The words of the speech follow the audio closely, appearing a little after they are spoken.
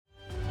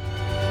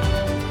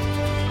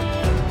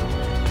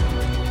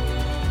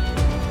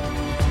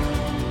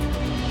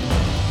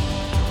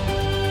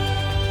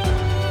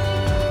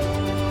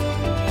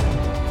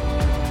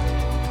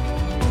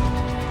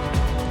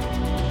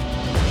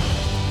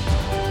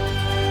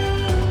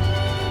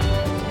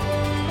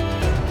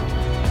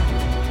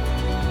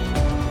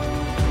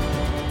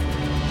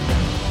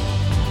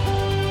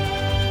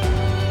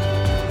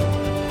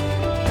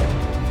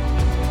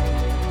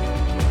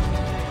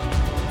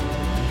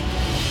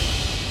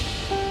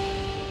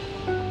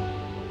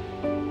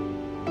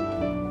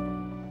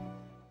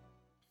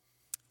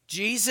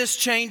Jesus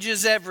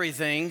changes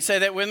everything. Say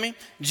that with me.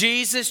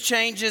 Jesus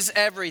changes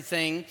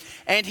everything,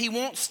 and he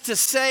wants to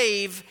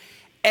save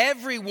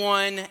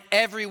everyone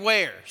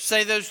everywhere.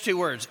 Say those two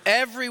words.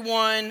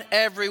 Everyone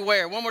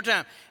everywhere. One more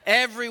time.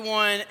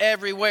 Everyone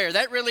everywhere.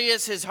 That really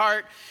is his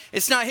heart.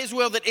 It's not his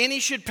will that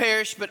any should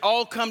perish, but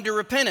all come to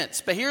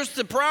repentance. But here's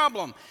the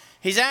problem.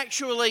 He's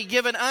actually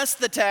given us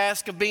the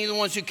task of being the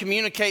ones who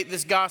communicate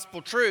this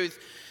gospel truth,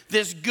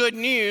 this good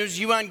news,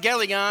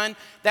 euangelion.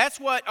 That's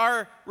what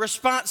our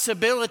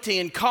responsibility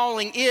and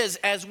calling is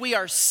as we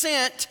are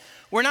sent.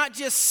 We're not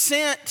just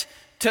sent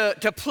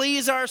to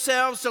please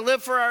ourselves, to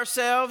live for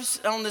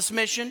ourselves on this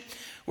mission.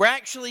 We're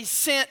actually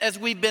sent, as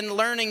we've been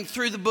learning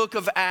through the book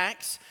of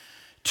Acts,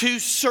 to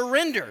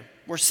surrender.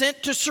 We're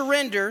sent to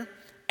surrender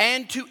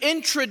and to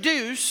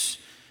introduce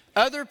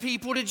other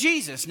people to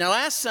Jesus. Now,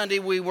 last Sunday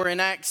we were in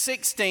Acts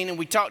 16 and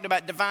we talked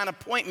about divine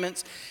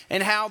appointments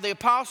and how the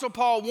Apostle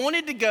Paul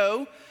wanted to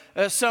go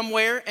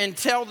somewhere and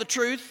tell the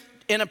truth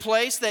in a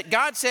place that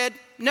God said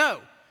no.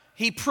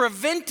 He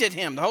prevented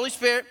him. The Holy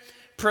Spirit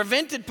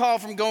prevented Paul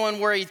from going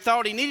where he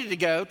thought he needed to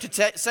go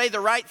to say the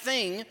right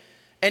thing,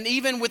 and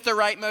even with the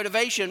right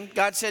motivation,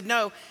 God said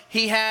no.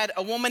 He had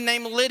a woman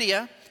named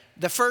Lydia,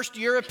 the first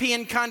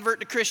European convert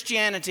to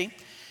Christianity,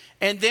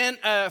 and then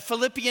a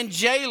Philippian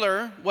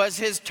jailer was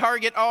his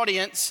target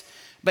audience,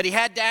 but he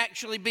had to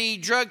actually be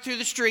dragged through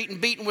the street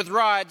and beaten with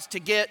rods to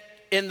get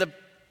in the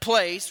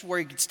place where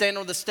he could stand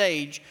on the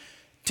stage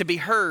to be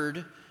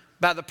heard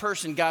by the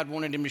person God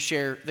wanted him to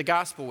share the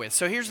gospel with.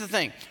 So here's the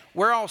thing.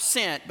 We're all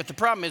sent, but the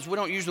problem is we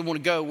don't usually want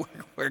to go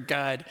where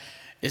God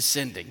is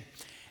sending.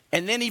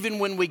 And then even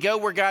when we go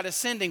where God is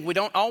sending, we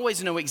don't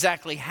always know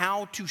exactly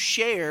how to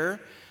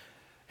share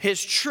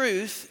his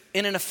truth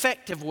in an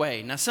effective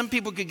way. Now, some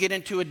people could get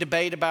into a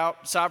debate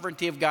about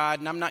sovereignty of God,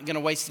 and I'm not going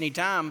to waste any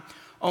time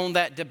on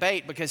that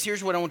debate, because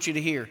here's what I want you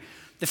to hear.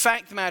 The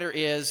fact of the matter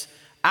is,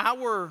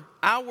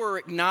 our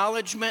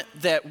acknowledgement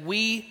that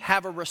we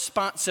have a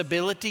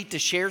responsibility to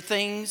share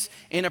things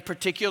in a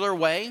particular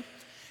way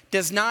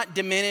does not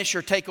diminish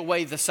or take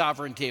away the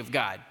sovereignty of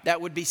God.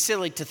 That would be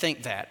silly to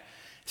think that.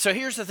 So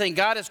here's the thing.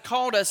 God has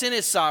called us in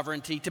his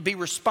sovereignty to be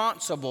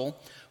responsible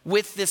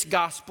with this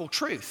gospel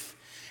truth.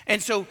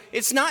 And so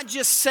it's not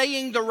just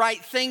saying the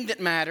right thing that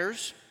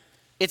matters.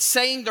 It's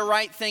saying the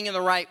right thing in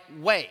the right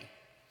way.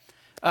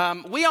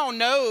 We all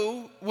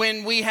know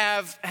when we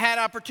have had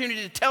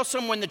opportunity to tell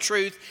someone the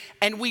truth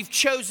and we've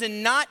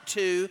chosen not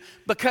to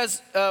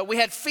because we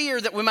had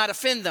fear that we might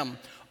offend them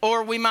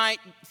or we might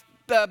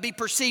be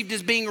perceived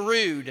as being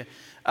rude.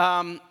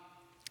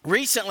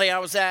 Recently, I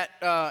was at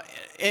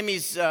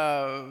Emmy's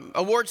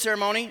award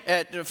ceremony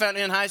at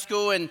Fountain Inn High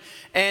School,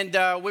 and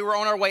we were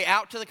on our way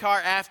out to the car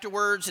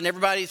afterwards, and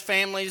everybody's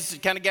families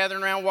kind of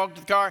gathering around, walking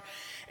to the car.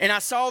 And I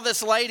saw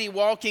this lady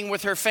walking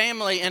with her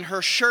family, and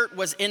her shirt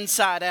was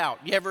inside out.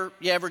 You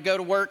ever go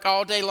to work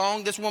all day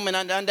long? This woman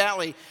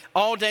undoubtedly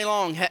all day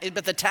long,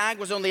 but the tag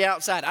was on the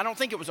outside. I don't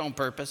think it was on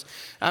purpose.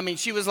 I mean,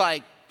 she was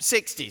like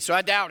 60, so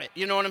I doubt it.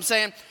 You know what I'm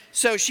saying?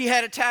 So she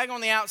had a tag on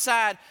the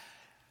outside.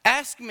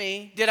 Ask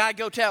me, did I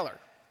go tell her?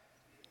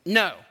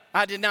 No,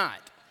 I did not.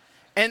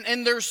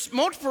 And there's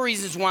multiple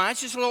reasons why.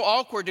 It's just a little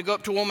awkward to go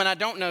up to a woman I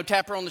don't know,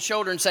 tap her on the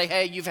shoulder and say,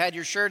 hey, you've had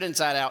your shirt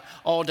inside out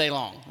all day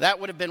long. That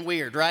would have been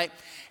weird, right?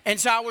 And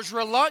so I was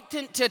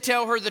reluctant to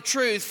tell her the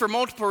truth for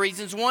multiple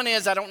reasons. One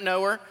is I don't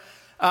know her.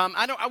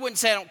 I wouldn't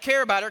say I don't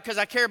care about her, because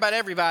I care about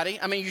everybody.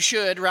 I mean, you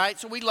should, right?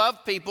 So we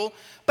love people.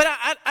 But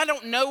I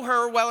don't know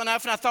her well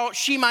enough, and I thought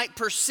she might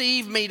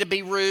perceive me to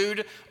be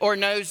rude or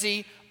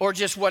nosy or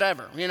just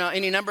whatever,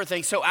 any number of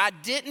things. So I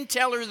didn't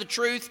tell her the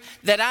truth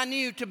that I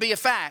knew to be a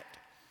fact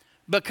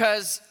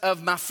because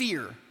of my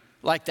fear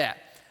like that.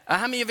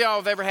 How many of y'all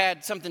have ever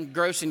had something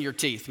gross in your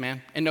teeth,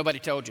 man, and nobody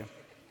told you?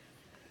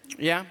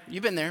 Yeah,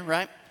 you've been there,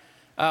 right?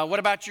 What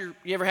about you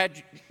ever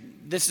had,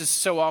 this is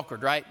so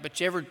awkward, right? But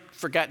you ever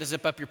forgot to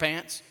zip up your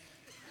pants?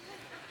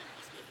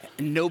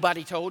 And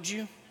nobody told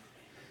you?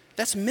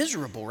 That's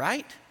miserable,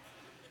 right?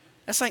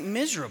 That's like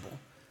miserable.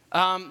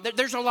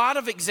 There's a lot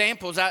of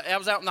examples. I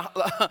was out in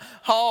the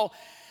hall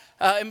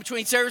in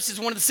between services.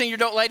 One of the senior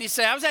adult ladies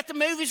said, I was at the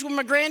movies with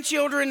my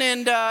grandchildren,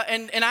 and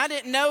I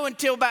didn't know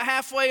until about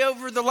halfway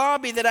over the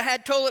lobby that I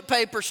had toilet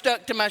paper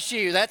stuck to my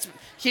shoe. That's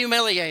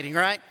humiliating,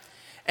 right?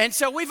 And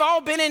so we've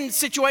all been in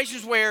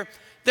situations where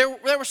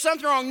there was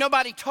something wrong.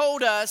 Nobody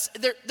told us.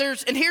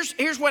 And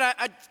here's what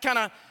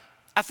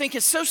I think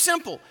is so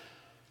simple.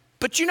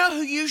 But you know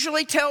who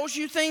usually tells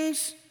you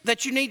things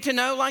that you need to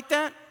know like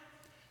that?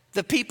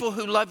 The people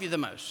who love you the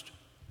most.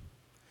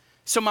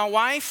 So my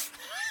wife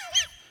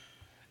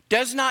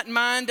does not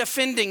mind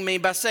offending me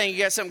by saying,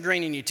 you got something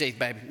green in your teeth,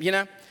 baby,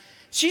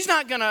 She's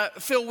not going to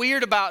feel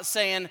weird about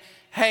saying,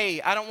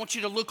 hey, I don't want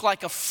you to look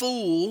like a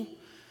fool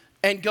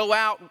and go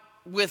out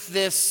with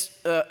this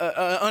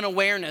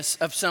unawareness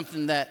of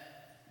something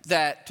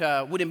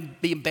that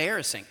would be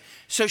embarrassing.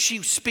 So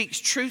she speaks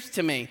truth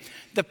to me.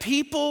 The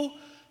people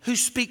who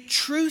speak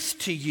truth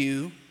to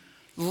you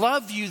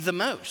love you the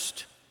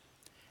most.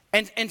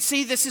 And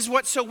see, this is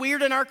what's so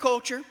weird in our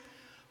culture.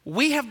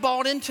 We have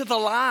bought into the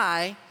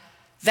lie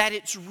that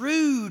it's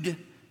rude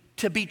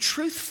to be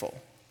truthful.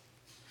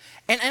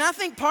 And I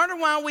think part of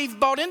why we've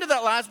bought into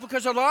that lie is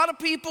because a lot of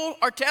people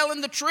are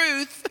telling the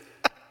truth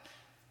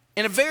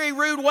in a very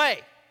rude way,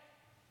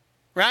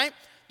 right?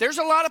 There's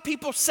a lot of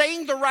people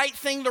saying the right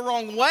thing the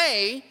wrong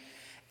way,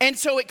 and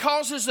so it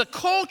causes the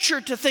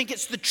culture to think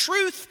it's the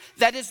truth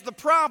that is the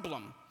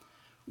problem,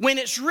 when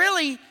it's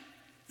really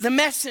the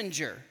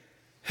messenger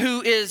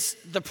who is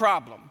the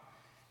problem.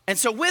 And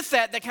so with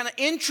that kind of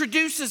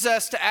introduces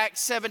us to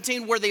Acts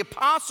 17, where the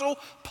Apostle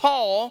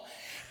Paul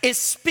is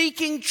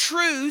speaking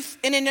truth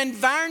in an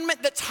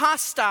environment that's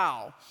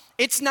hostile.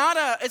 It's not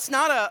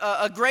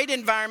a great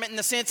environment in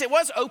the sense it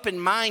was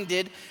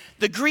open-minded.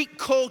 The Greek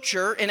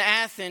culture in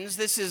Athens,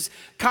 this is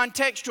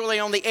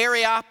contextually on the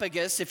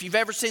Areopagus. If you've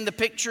ever seen the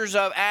pictures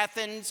of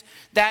Athens,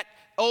 that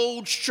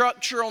old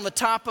structure on the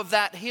top of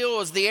that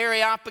hill is the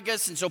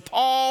Areopagus. And so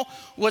Paul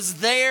was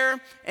there,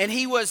 and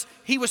he was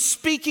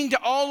speaking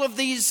to all of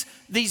these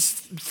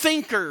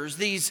thinkers,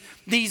 these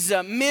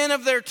men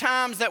of their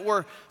times that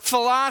were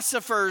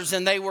philosophers,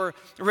 and they were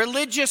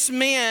religious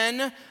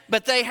men,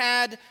 but they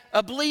had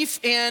a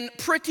belief in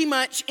pretty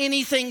much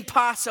anything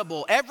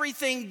possible.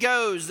 Everything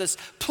goes, this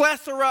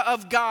plethora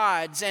of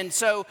gods. And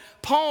so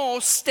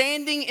Paul,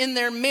 standing in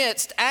their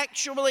midst,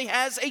 actually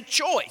has a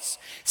choice.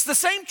 It's the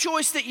same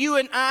choice that you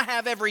and I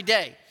have every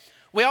day.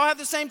 We all have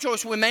the same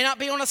choice. We may not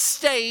be on a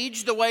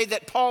stage the way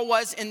that Paul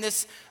was in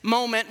this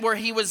moment where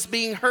he was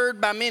being heard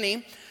by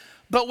many,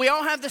 but we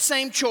all have the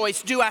same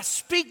choice. Do I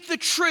speak the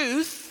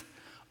truth,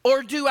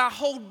 or do I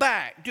hold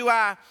back? Do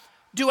I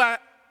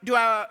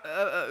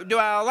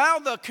allow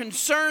the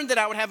concern that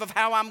I would have of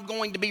how I'm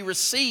going to be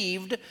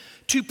received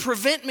to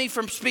prevent me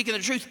from speaking the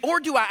truth? Or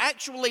do I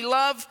actually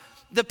love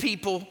the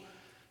people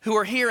who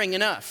are hearing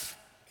enough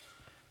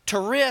to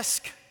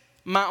risk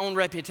my own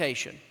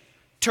reputation,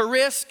 to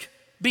risk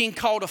being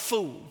called a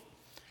fool,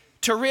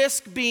 to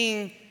risk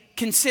being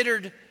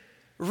considered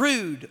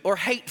rude or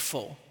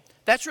hateful?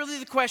 That's really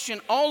the question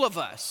all of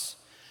us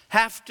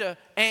have to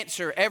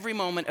answer every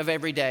moment of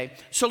every day.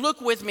 So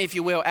look with me, if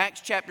you will, Acts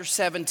chapter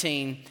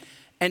 17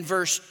 and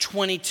verse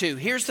 22.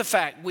 Here's the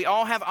fact. We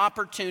all have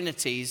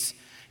opportunities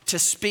to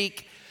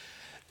speak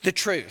the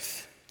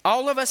truth.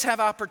 All of us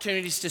have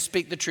opportunities to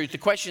speak the truth. The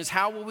question is,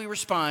 how will we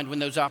respond when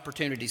those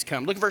opportunities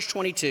come? Look at verse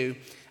 22,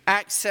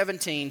 Acts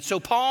 17. So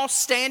Paul,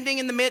 standing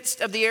in the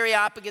midst of the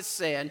Areopagus,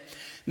 said,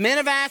 "Men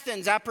of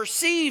Athens, I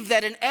perceive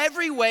that in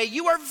every way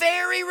you are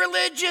very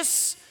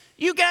religious.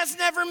 You guys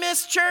never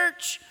miss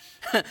church.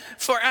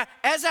 For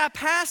as I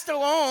passed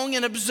along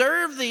and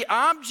observed the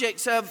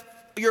objects of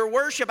your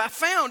worship, I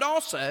found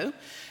also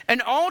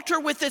an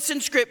altar with this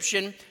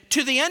inscription,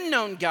 'To the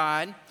unknown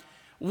God.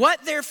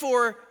 What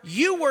therefore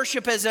you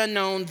worship as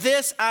unknown,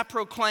 this I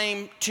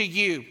proclaim to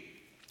you.'"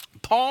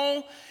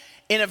 Paul,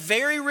 in a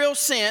very real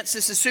sense,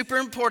 this is super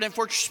important if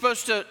we're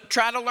supposed to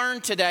try to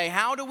learn today,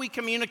 how do we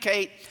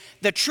communicate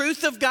the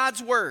truth of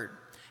God's word?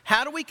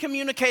 How do we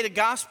communicate a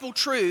gospel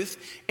truth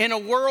in a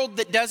world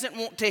that doesn't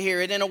want to hear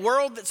it, in a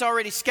world that's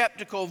already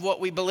skeptical of what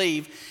we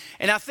believe?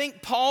 And I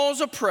think Paul's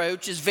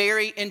approach is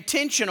very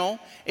intentional.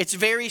 It's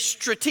very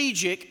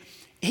strategic.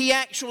 He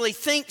actually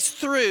thinks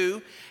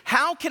through,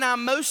 how can I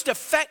most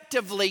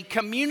effectively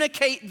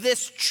communicate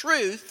this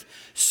truth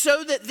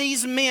so that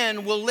these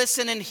men will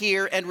listen and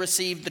hear and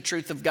receive the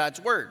truth of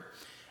God's word?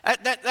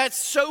 That's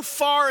so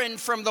foreign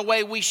from the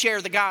way we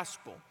share the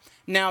gospel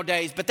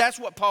nowadays, but that's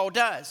what Paul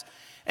does.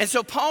 And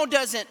so Paul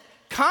doesn't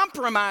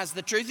compromise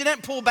the truth. He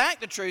doesn't pull back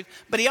the truth,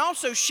 but he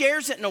also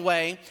shares it in a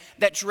way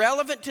that's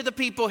relevant to the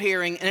people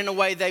hearing and in a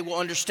way they will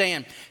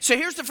understand. So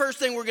here's the first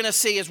thing we're going to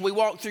see as we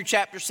walk through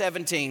chapter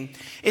 17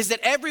 is that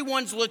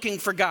everyone's looking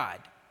for God.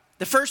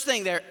 The first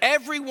thing there,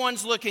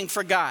 everyone's looking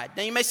for God.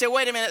 Now you may say,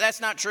 wait a minute,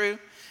 that's not true.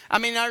 I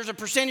mean, there's a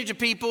percentage of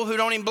people who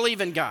don't even believe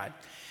in God.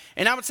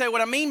 And I would say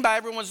what I mean by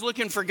everyone's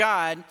looking for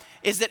God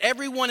is that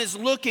everyone is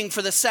looking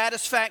for the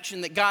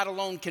satisfaction that God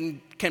alone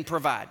can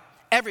provide.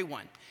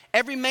 Everyone.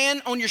 Every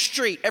man on your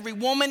street, every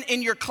woman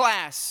in your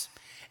class,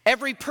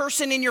 every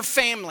person in your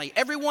family,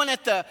 everyone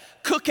at the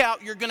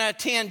cookout you're going to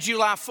attend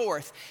July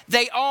 4th,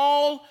 they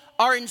all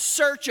are in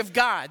search of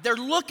God. They're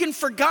looking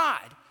for God.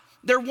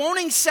 They're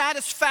wanting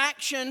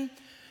satisfaction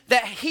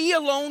that He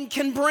alone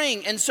can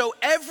bring. And so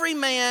every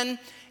man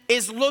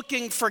is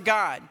looking for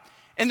God.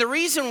 And the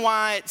reason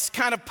why it's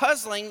kind of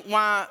puzzling,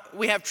 why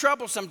we have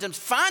trouble sometimes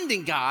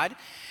finding God,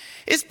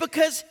 is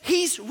because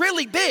He's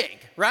really big,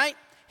 right?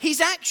 He's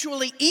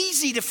actually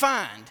easy to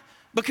find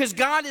because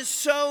God is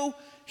so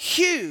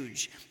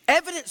huge.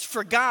 Evidence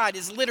for God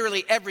is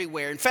literally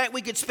everywhere. In fact,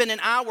 we could spend an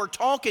hour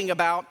talking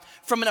about,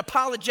 from an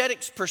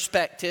apologetics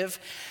perspective,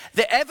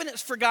 the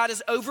evidence for God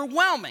is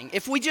overwhelming.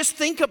 If we just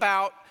think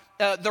about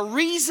the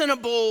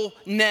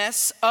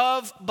reasonableness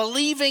of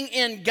believing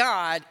in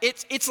God,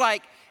 it's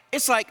like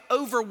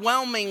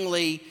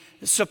overwhelmingly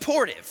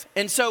supportive.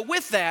 And so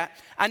with that,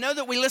 I know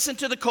that we listen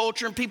to the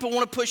culture and people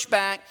want to push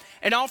back.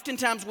 And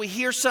oftentimes we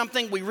hear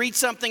something, we read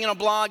something in a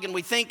blog and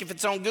we think if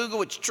it's on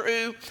Google, it's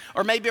true.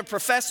 Or maybe a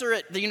professor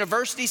at the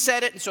university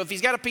said it. And so if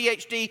he's got a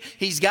PhD,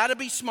 he's got to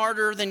be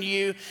smarter than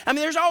you. I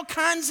mean, there's all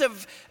kinds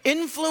of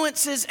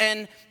influences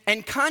and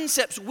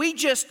concepts we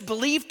just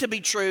believe to be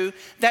true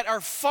that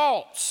are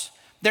false.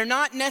 They're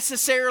not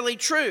necessarily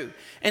true.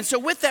 And so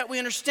with that, we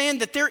understand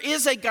that there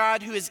is a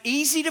God who is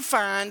easy to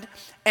find.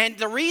 And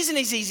the reason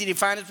he's easy to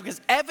find is because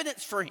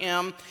evidence for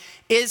him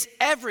is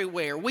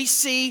everywhere. We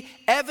see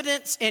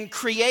evidence in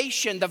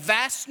creation, the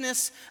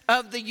vastness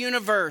of the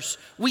universe.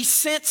 We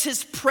sense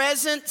his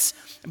presence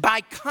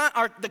by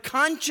the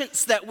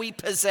conscience that we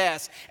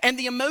possess and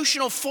the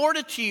emotional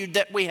fortitude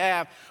that we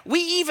have. We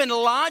even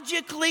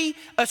logically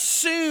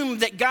assume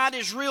that God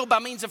is real by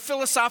means of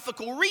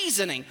philosophical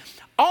reasoning.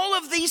 All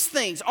of these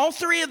things, all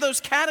three of those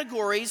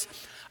categories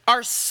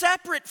are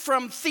separate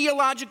from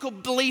theological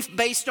belief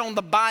based on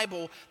the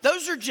Bible.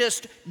 Those are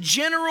just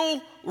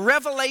general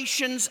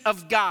revelations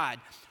of God.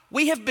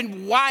 We have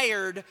been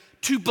wired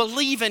to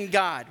believe in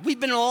God. We've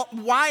been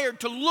wired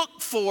to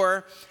look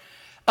for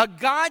a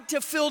God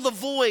to fill the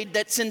void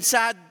that's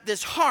inside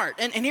this heart.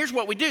 And here's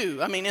what we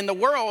do. I mean, in the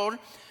world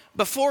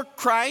before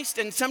Christ,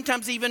 and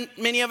sometimes even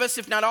many of us,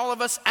 if not all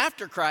of us,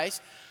 after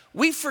Christ,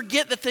 we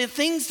forget that the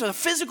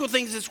physical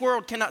things of this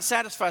world cannot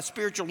satisfy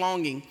spiritual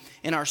longing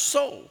in our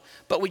soul.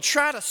 But we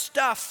try to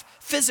stuff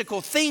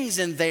physical things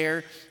in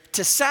there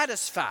to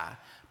satisfy,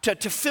 to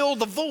fill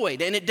the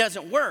void, and it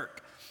doesn't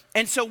work.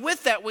 And so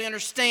with that, we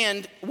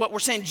understand what we're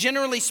saying.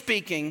 Generally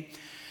speaking,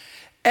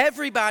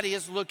 everybody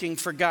is looking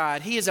for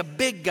God. He is a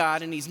big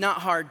God, and he's not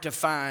hard to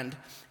find.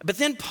 But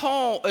then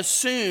Paul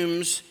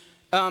assumes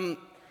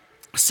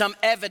some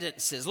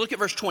evidences. Look at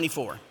verse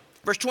 24.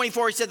 Verse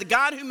 24, he said, the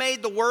God who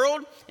made the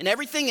world and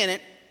everything in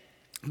it,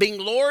 being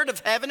Lord of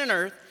heaven and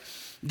earth,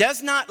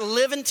 does not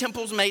live in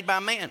temples made by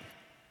man,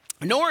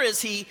 nor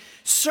is he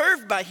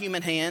served by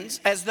human hands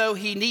as though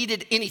he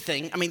needed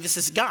anything. I mean, this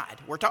is God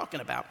we're talking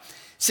about.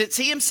 Since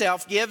he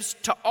himself gives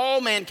to all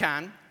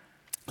mankind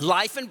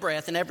life and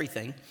breath and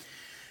everything.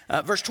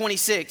 Verse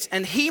 26,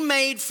 and he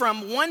made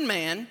from one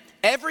man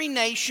every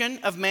nation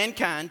of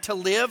mankind to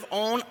live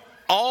on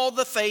all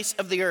the face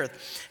of the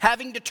earth,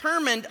 having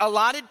determined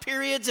allotted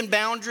periods and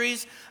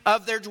boundaries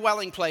of their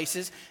dwelling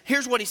places.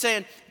 Here's what he's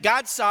saying.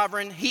 God's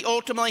sovereign. He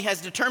ultimately has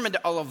determined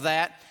all of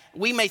that.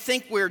 We may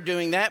think we're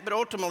doing that, but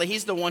ultimately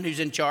he's the one who's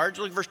in charge.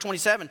 Look at verse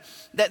 27.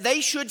 That they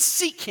should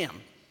seek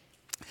him.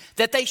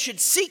 That they should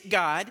seek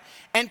God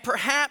and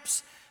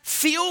perhaps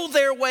feel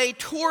their way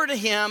toward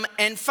him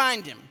and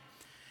find him.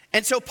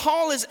 And so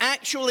Paul is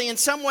actually in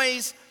some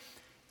ways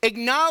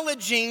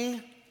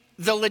acknowledging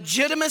the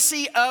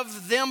legitimacy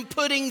of them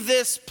putting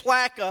this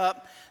plaque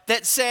up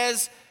that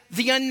says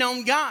the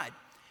unknown God.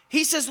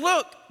 He says,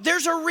 look,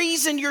 there's a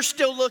reason you're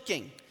still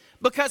looking,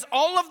 because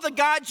all of the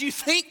gods you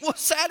think will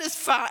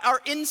satisfy are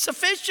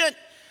insufficient.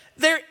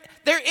 They're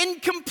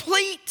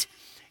incomplete.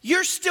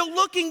 You're still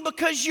looking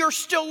because you're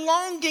still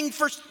longing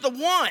for the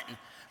one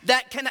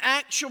that can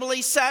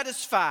actually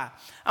satisfy.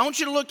 I want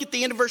you to look at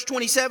the end of verse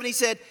 27. He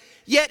said,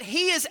 yet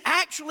he is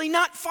actually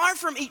not far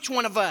from each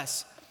one of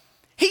us.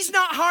 He's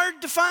not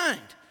hard to find.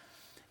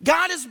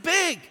 God is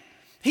big.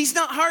 He's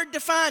not hard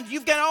to find.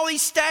 You've got all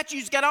these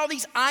statues, you've got all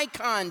these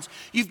icons,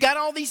 you've got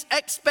all these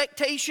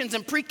expectations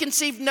and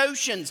preconceived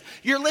notions.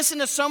 You're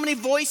listening to so many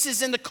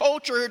voices in the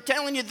culture who are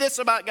telling you this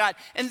about God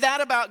and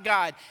that about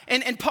God.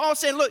 And Paul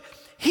said, look,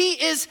 he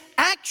is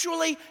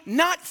actually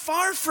not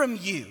far from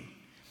you.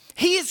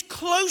 He is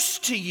close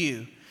to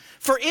you.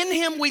 For in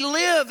him we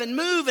live and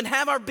move and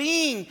have our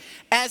being,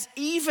 as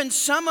even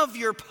some of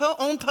your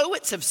own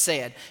poets have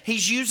said.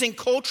 He's using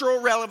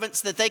cultural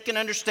relevance that they can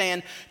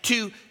understand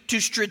to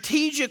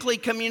strategically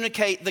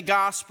communicate the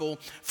gospel.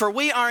 For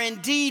we are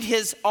indeed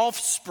his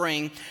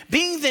offspring.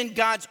 Being then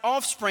God's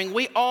offspring,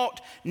 we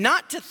ought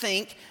not to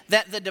think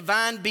that the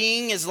divine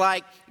being is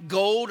like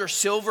gold or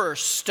silver or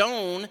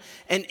stone,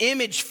 an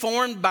image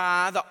formed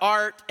by the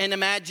art and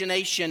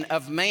imagination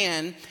of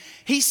man.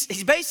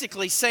 He's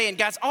basically saying,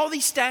 guys, all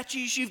these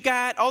statues you've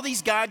got, all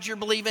these gods you're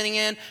believing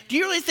in, do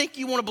you really think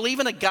you want to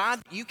believe in a God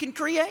that you can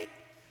create?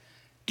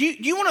 Do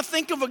you want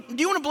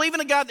to believe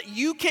in a God that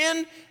you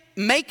can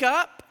make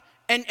up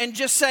and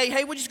just say,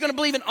 hey, we're just going to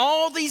believe in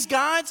all these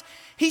gods?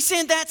 He's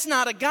saying that's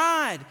not a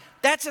God.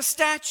 That's a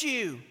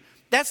statue.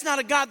 That's not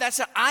a God. That's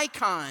an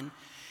icon.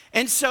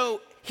 And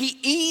so he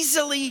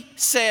easily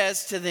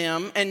says to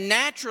them and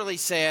naturally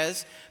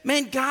says,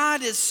 man,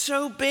 God is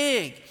so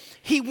big.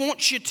 He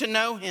wants you to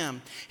know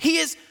him. He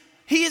is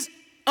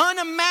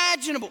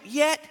unimaginable,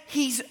 yet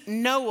he's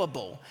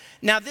knowable.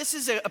 Now, this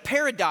is a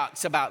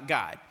paradox about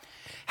God.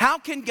 How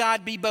can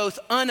God be both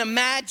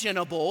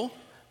unimaginable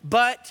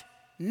but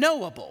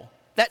knowable?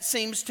 That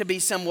seems to be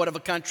somewhat of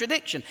a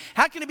contradiction.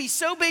 How can it be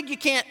so big you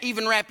can't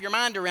even wrap your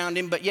mind around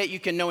him, but yet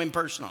you can know him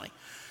personally?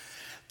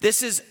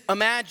 This is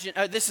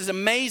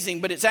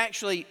amazing, but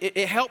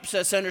it helps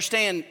us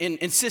understand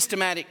in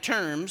systematic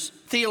terms.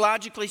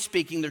 Theologically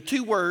speaking, there are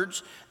two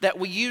words that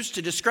we use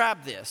to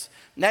describe this.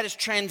 And that is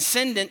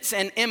transcendence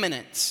and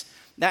immanence.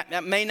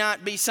 That may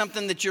not be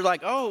something that you're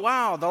like, oh,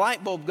 wow, the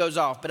light bulb goes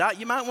off. But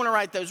you might want to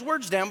write those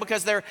words down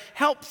because they're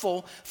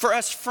helpful for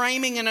us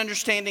framing and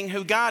understanding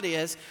who God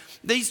is.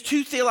 These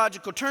two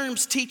theological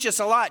terms teach us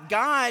a lot.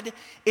 God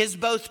is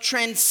both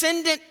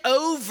transcendent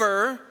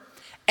over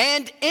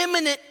and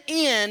immanent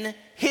in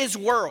his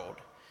world.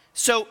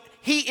 So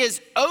he is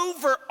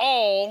over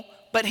all,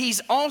 but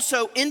he's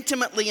also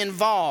intimately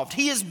involved.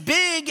 He is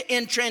big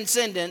in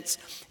transcendence,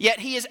 yet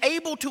he is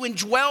able to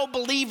indwell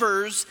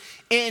believers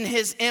in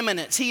his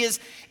immanence. He is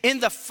in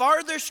the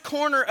farthest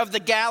corner of the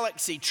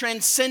galaxy,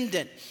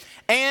 transcendent.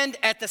 And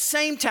at the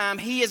same time,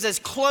 he is as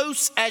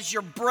close as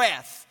your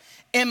breath.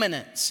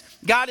 Immanence.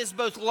 God is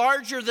both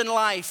larger than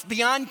life,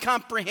 beyond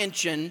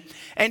comprehension,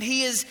 and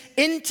he is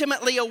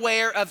intimately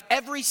aware of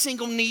every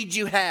single need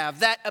you have.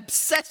 That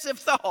obsessive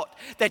thought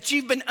that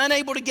you've been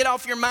unable to get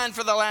off your mind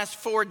for the last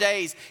 4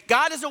 days.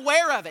 God is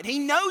aware of it. He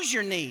knows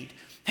your need.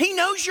 He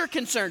knows your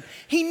concern.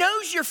 He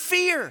knows your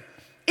fear,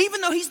 even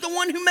though he's the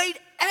one who made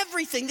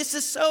everything. This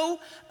is so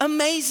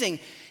amazing.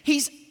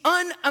 He's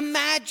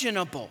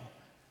unimaginable,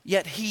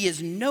 yet he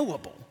is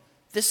knowable.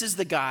 This is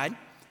the God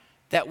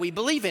that we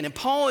believe in. And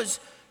Paul is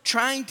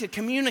trying to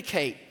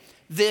communicate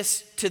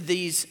this to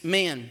these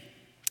men.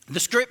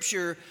 The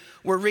scripture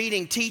we're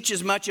reading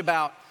teaches much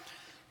about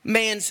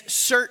man's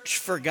search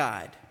for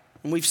God.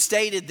 And we've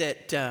stated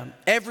that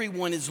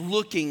everyone is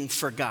looking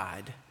for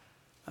God.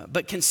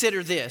 But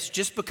consider this,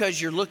 just because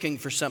you're looking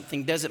for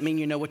something doesn't mean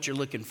you know what you're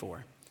looking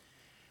for.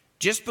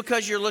 Just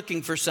because you're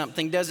looking for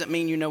something doesn't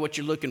mean you know what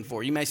you're looking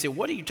for. You may say,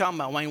 what are you talking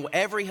about, Wayne? Well,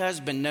 every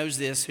husband knows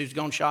this who's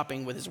gone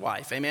shopping with his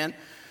wife. Amen?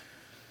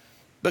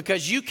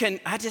 Because you can,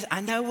 I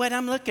know what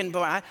I'm looking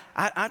for.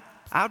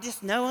 I'll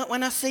just know it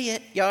when I see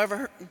it. Y'all ever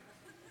heard?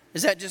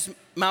 Is that just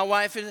my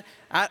wife?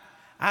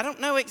 I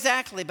don't know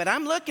exactly, but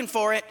I'm looking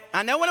for it.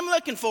 I know what I'm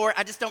looking for.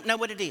 I just don't know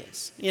what it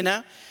is, you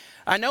know?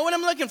 I know what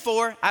I'm looking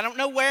for. I don't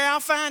know where I'll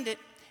find it.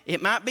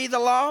 It might be the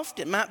Loft.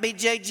 It might be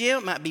J. Jill.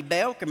 It might be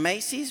Belk or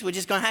Macy's. We're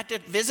just going to have to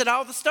visit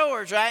all the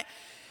stores, right?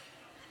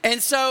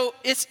 And so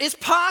it's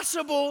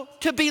possible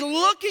to be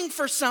looking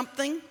for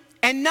something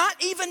and not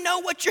even know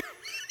what you're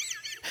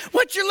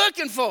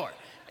looking for.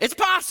 It's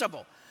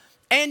possible.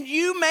 And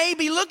you may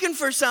be looking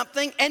for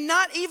something and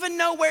not even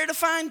know where to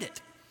find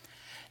it.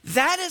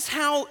 That is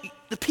how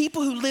the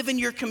people who live in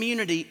your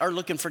community are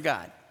looking for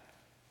God.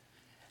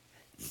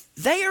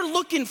 They are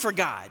looking for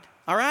God,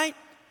 all right?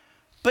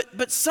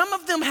 But some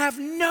of them have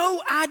no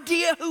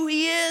idea who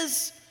he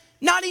is.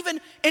 Not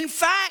even, in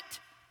fact,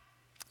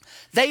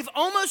 they've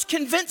almost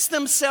convinced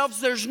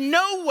themselves there's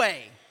no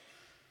way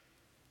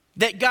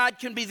that God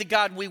can be the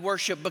God we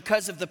worship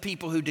because of the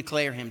people who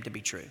declare him to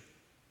be true.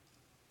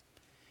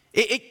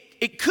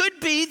 It could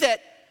be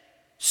that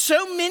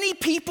so many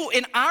people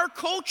in our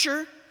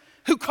culture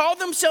who call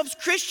themselves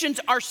Christians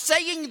are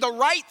saying the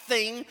right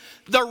thing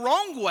the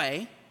wrong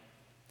way,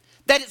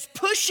 that it's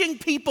pushing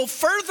people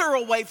further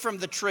away from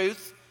the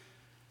truth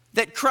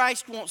that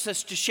Christ wants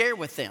us to share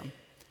with them.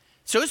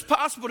 So it's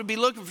possible to be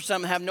looking for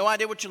something, have no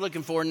idea what you're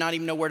looking for, and not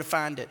even know where to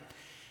find it.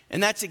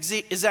 And that's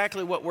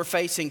exactly what we're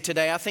facing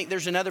today. I think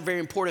there's another very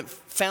important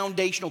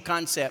foundational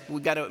concept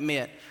we've got to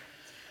admit.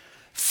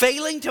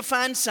 Failing to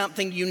find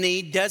something you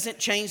need doesn't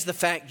change the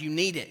fact you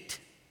need it.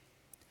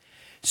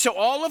 So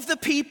all of the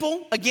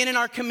people, again, in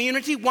our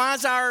community, why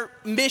is our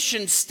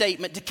mission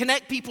statement to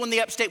connect people in the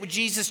Upstate with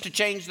Jesus to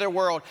change their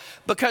world?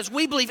 Because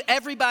we believe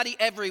everybody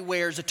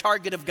everywhere is a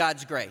target of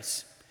God's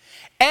grace.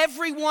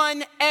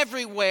 Everyone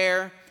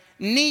everywhere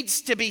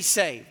needs to be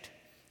saved.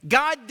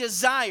 God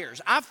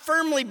desires, I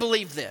firmly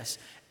believe this,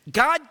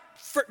 God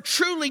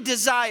truly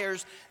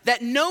desires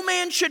that no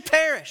man should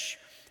perish,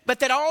 but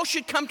that all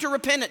should come to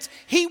repentance.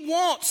 He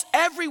wants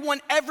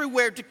everyone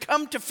everywhere to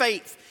come to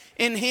faith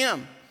in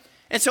him.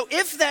 And so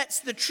if that's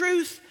the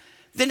truth,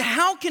 then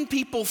how can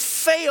people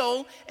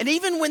fail? And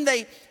even when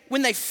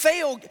they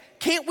fail,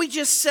 can't we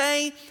just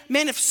say,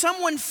 man, if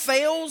someone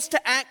fails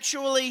to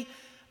actually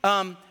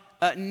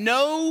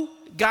know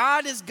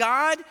God is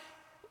God,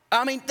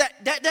 I mean,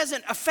 that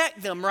doesn't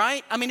affect them,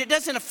 right? I mean, it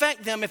doesn't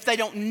affect them if they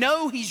don't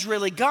know he's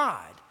really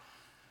God.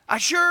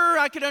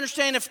 I could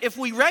understand if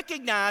we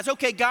recognize,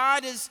 okay,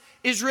 God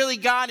is really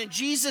God and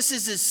Jesus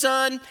is his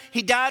son.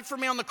 He died for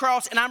me on the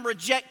cross and I'm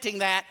rejecting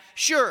that.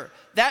 Sure,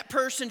 that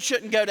person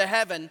shouldn't go to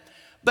heaven.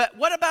 But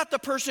what about the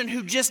person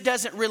who just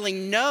doesn't really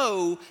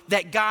know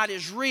that God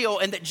is real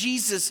and that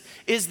Jesus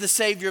is the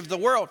Savior of the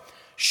world?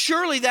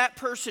 Surely that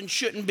person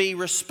shouldn't be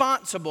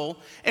responsible.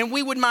 And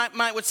we would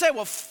say,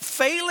 well,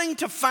 failing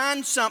to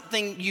find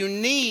something you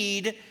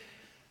need,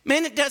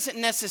 man, it doesn't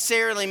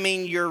necessarily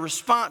mean you're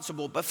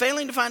responsible. But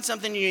failing to find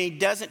something you need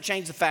doesn't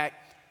change the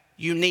fact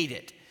you need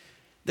it.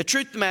 The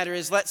truth of the matter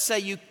is, let's say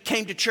you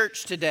came to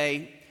church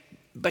today,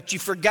 but you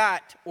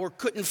forgot or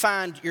couldn't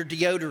find your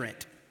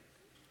deodorant.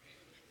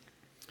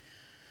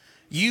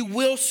 You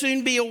will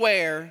soon be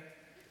aware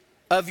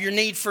of your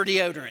need for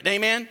deodorant.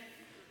 Amen?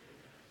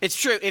 It's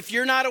true. If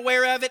you're not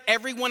aware of it,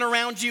 everyone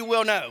around you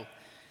will know.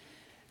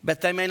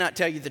 But they may not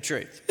tell you the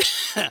truth.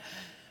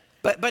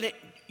 but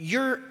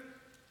your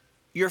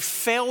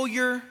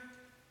failure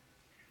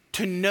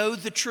to know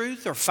the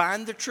truth or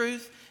find the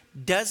truth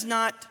does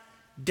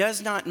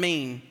not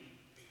mean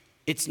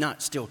it's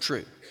not still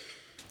true.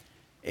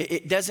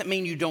 It doesn't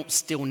mean you don't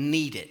still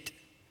need it.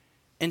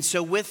 And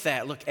so with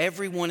that, look,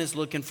 everyone is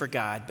looking for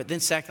God. But then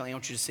secondly, I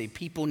want you to see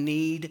people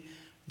need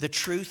the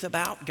truth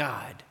about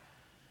God.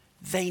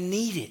 They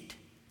need it.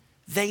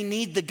 They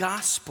need the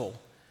gospel.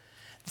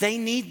 They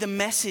need the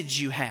message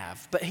you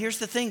have. But here's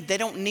the thing, they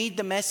don't need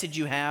the message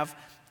you have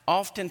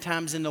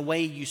oftentimes in the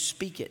way you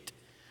speak it.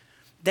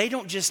 They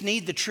don't just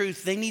need the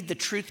truth, they need the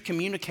truth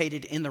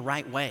communicated in the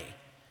right way.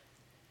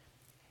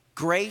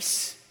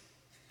 Grace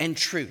and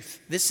truth.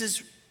 This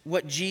is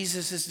what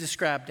Jesus is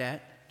described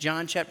at.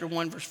 John chapter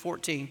 1 verse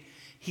 14.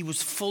 He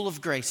was full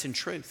of grace and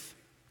truth.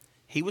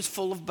 He was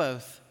full of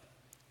both.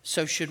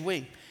 So should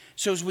we.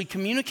 So as we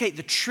communicate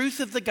the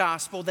truth of the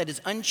gospel that is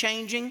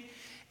unchanging,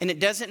 and it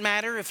doesn't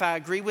matter if I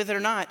agree with it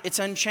or not, it's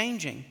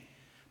unchanging.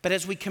 But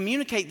as we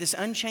communicate this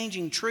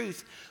unchanging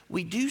truth,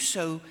 we do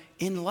so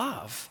in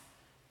love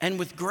and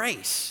with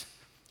grace,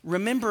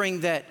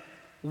 remembering that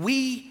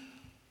we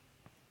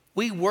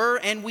were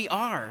and we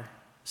are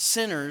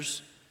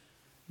sinners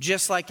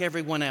just like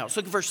everyone else.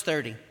 Look at verse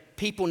 30.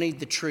 People need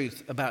the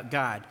truth about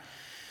God.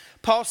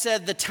 Paul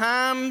said, the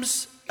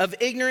times of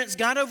ignorance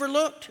God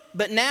overlooked,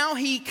 but now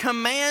he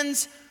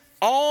commands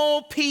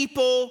all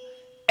people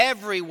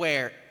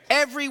everywhere.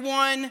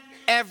 Everyone,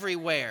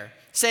 everywhere.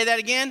 Say that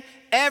again.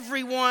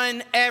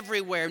 Everyone,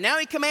 everywhere. Now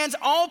he commands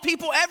all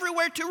people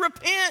everywhere to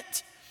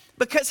repent,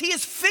 because he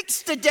has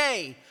fixed a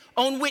day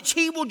on which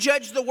he will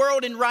judge the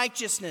world in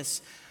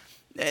righteousness.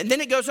 And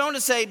then it goes on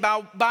to say,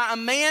 by a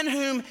man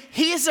whom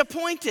he has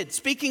appointed,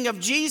 speaking of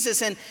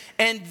Jesus, and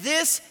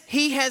this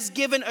he has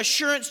given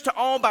assurance to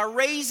all by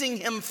raising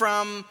him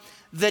from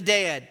the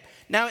dead.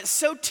 Now it's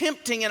so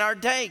tempting in our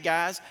day,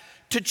 guys,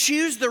 to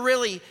choose the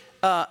really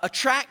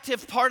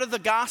attractive part of the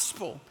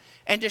gospel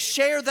and to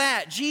share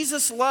that.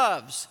 Jesus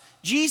loves.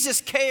 Jesus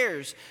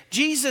cares.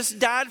 Jesus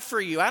died for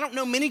you. I don't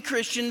know many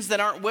Christians that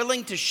aren't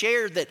willing to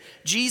share that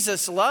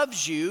Jesus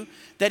loves you,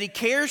 that he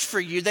cares for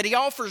you, that he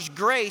offers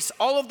grace.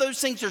 All of those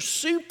things are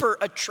super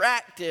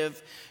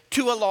attractive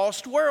to a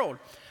lost world.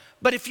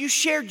 But if you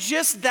share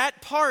just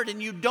that part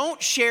and you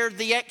don't share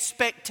the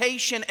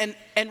expectation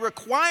and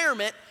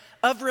requirement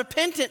of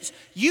repentance,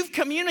 you've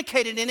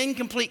communicated an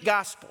incomplete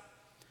gospel.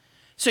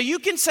 So you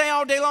can say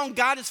all day long,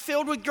 God is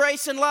filled with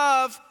grace and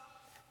love,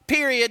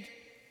 period.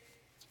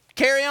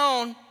 Carry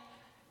on.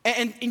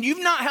 And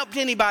you've not helped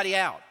anybody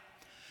out.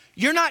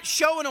 You're not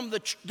showing them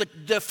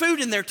the food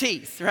in their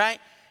teeth, right?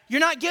 You're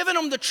not giving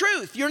them the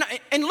truth.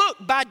 And look,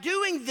 by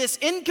doing this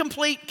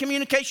incomplete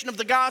communication of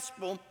the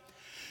gospel,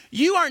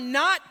 you are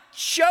not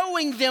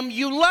showing them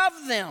you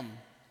love them.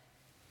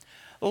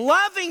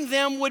 Loving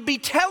them would be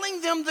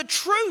telling them the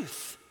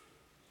truth.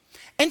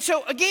 And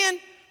so again,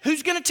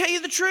 who's going to tell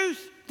you the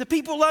truth? The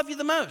people who love you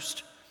the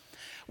most.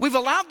 We've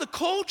allowed the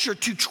culture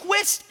to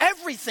twist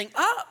everything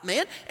up,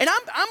 man. And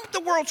I'm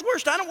the world's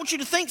worst. I don't want you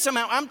to think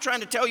somehow I'm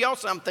trying to tell y'all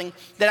something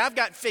that I've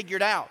got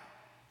figured out.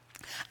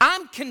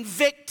 I'm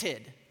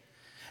convicted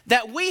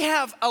that we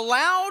have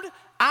allowed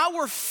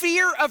our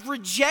fear of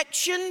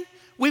rejection,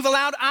 we've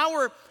allowed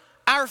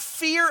our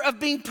fear of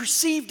being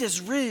perceived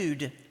as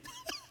rude,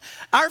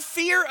 our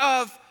fear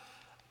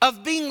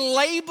of being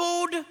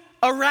labeled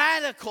a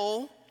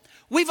radical,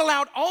 we've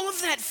allowed all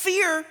of that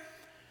fear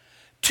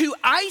to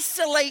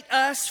isolate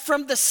us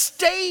from the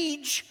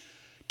stage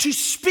to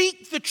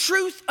speak the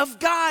truth of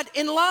God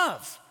in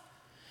love.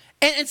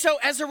 And so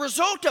as a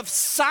result of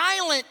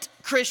silent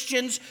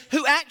Christians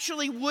who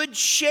actually would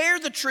share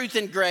the truth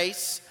in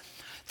grace,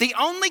 the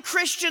only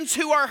Christians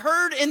who are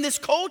heard in this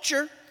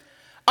culture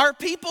are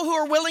people who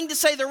are willing to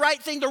say the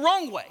right thing the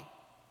wrong way.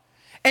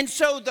 And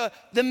so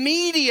the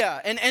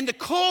media and the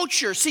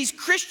culture sees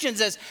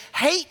Christians as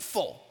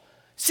hateful,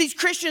 sees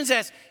Christians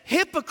as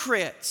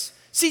hypocrites,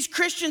 sees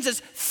Christians as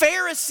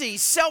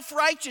Pharisees,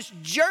 self-righteous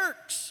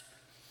jerks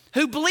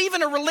who believe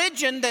in a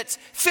religion that's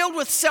filled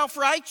with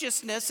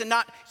self-righteousness and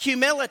not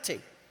humility.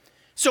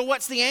 So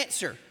what's the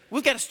answer?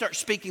 We've got to start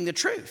speaking the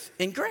truth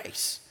in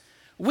grace.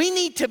 We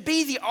need to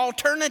be the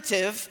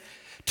alternative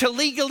to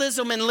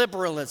legalism and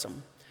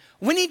liberalism.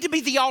 We need to be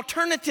the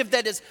alternative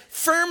that is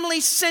firmly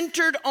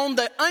centered on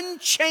the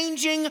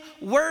unchanging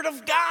Word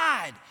of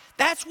God.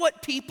 That's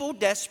what people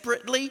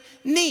desperately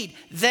need.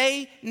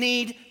 They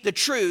need the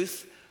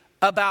truth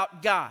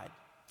about God.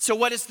 So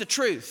what is the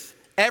truth?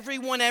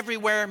 Everyone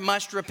everywhere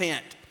must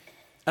repent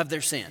of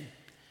their sin.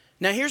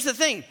 Now here's the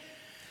thing.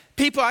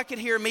 People I could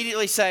hear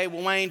immediately say,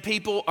 well, Wayne,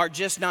 people are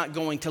just not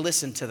going to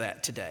listen to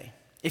that today.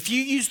 If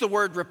you use the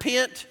word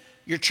repent,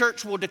 your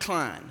church will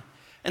decline.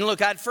 And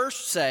look, I'd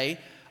first say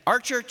our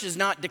church is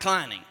not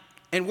declining,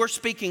 and we're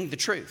speaking the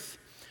truth.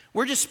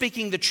 We're just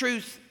speaking the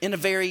truth in a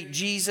very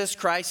Jesus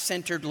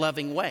Christ-centered,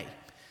 loving way.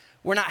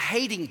 We're not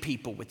hating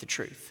people with the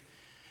truth.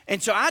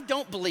 And so I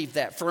don't believe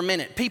that for a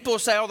minute. People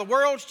say, oh, the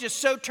world's just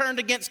so turned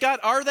against God.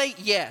 Are they?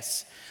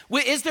 Yes.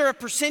 Is there a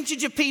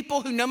percentage of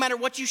people who, no matter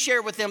what you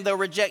share with them, they'll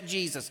reject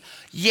Jesus?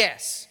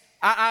 Yes,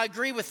 I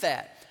agree with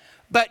that.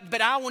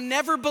 But I will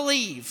never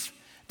believe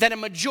that a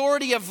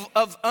majority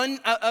of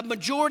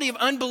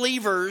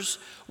unbelievers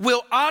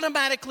will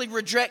automatically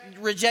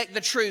reject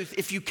the truth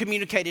if you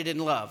communicate it in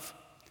love.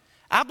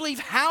 I believe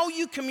how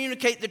you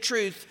communicate the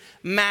truth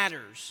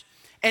matters.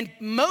 And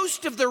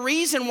most of the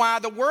reason why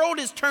the world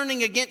is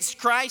turning against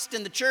Christ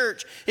and the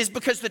church is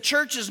because the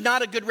church is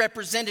not a good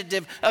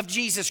representative of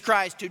Jesus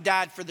Christ who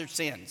died for their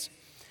sins.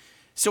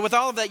 So with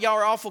all of that, y'all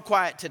are awful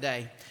quiet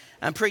today.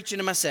 I'm preaching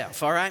to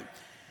myself, all right?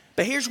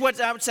 But here's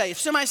what I would say. If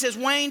somebody says,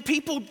 Wayne,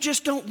 people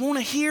just don't want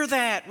to hear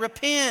that,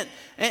 repent,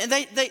 and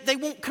they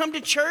won't come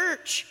to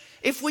church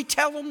if we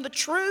tell them the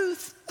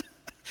truth.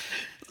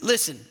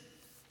 Listen,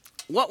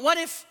 what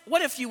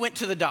if you went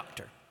to the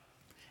doctor?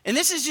 And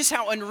this is just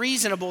how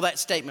unreasonable that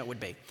statement would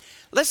be.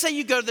 Let's say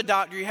you go to the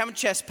doctor, you're having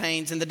chest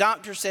pains, and the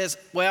doctor says,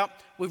 well,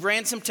 we've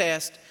ran some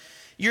tests.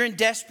 You're in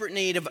desperate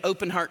need of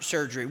open heart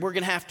surgery. We're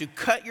going to have to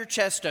cut your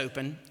chest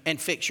open and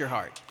fix your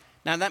heart.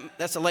 Now,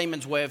 that's a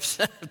layman's way of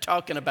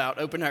talking about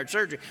open heart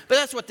surgery, but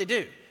that's what they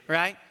do,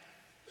 right?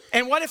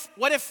 And what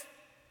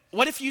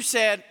if you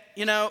said,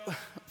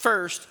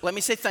 first, let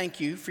me say thank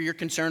you for your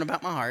concern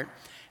about my heart,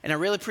 and I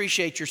really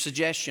appreciate your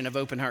suggestion of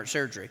open heart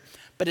surgery.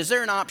 But is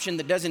there an option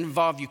that doesn't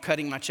involve you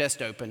cutting my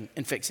chest open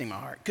and fixing my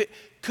heart?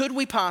 Could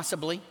we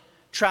possibly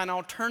try an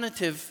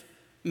alternative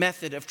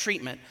method of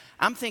treatment?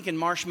 I'm thinking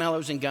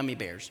marshmallows and gummy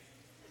bears.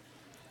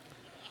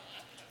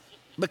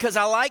 Because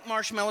I like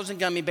marshmallows and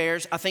gummy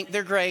bears. I think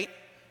they're great.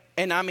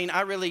 And I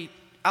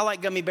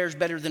like gummy bears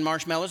better than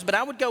marshmallows. But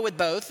I would go with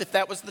both if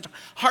that was the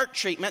heart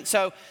treatment.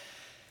 So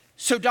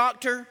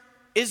doctor,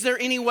 is there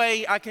any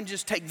way I can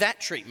just take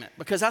that treatment?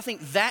 Because I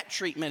think that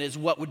treatment is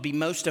what would be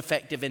most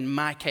effective in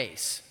my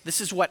case. This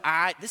is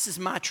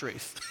my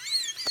truth.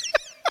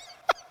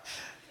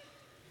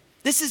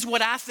 This is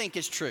what I think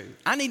is true.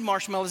 I need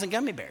marshmallows and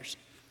gummy bears.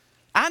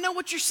 I know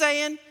what you're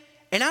saying,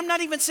 and I'm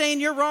not even saying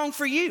you're wrong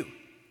for you.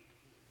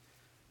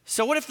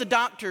 So what if the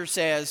doctor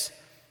says,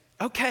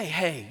 okay,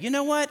 hey, you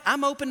know what?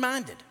 I'm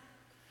open-minded.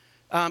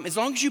 As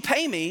long as you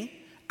pay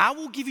me, I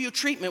will give you a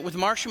treatment with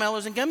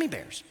marshmallows and gummy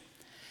bears.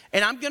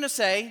 And I'm going to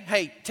say,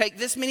 hey, take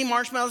this many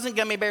marshmallows and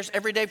gummy bears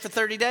every day for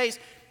 30 days,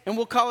 and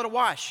we'll call it a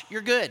wash.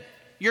 You're good.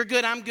 You're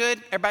good, I'm good,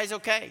 everybody's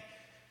okay.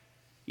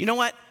 You know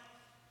what?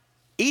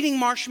 Eating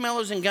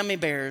marshmallows and gummy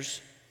bears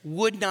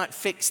would not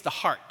fix the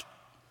heart,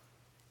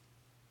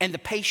 and the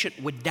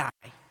patient would die.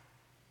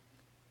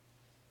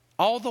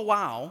 All the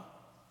while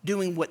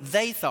doing what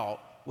they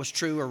thought was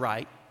true or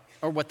right,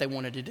 or what they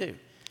wanted to do.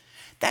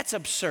 That's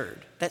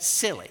absurd. That's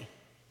silly.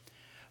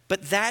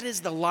 But that is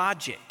the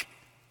logic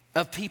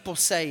of people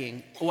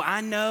saying, well,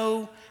 I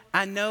know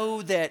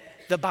that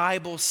the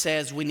Bible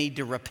says we need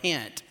to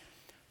repent,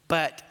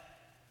 but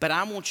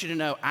I want you to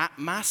know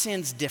my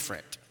sin's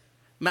different.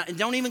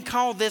 Don't even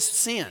call this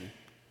sin.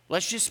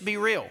 Let's just be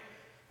real.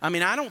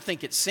 I don't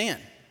think it's sin.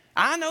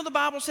 I know the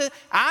Bible says,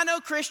 I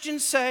know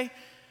Christians say,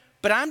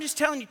 but I'm just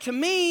telling you, to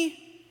me,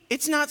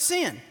 it's not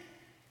sin.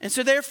 And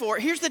so therefore,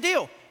 here's the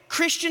deal.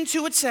 Christians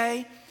who would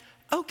say,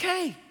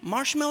 okay,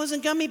 marshmallows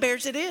and gummy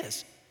bears it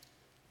is.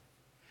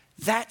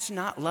 That's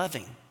not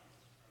loving.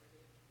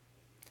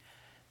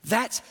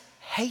 That's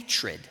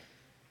hatred.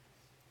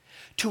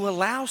 To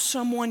allow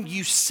someone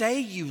you say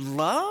you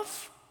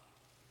love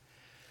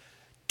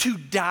to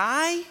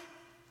die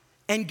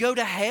and go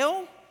to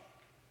hell?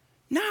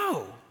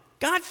 No,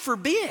 God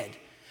forbid.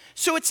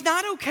 So it's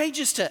not okay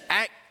just to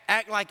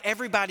act like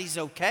everybody's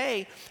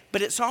okay,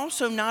 but it's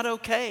also not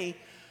okay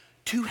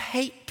to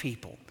hate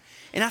people.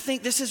 And I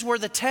think this is where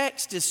the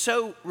text is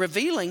so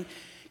revealing,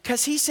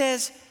 because he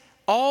says,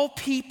 all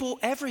people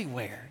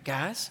everywhere,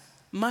 guys,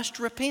 must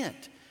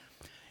repent.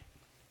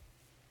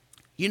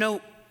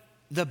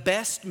 The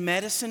best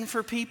medicine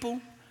for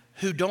people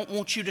who don't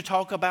want you to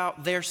talk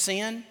about their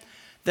sin,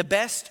 the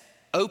best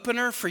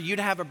opener for you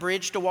to have a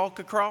bridge to walk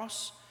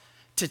across,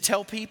 to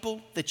tell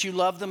people that you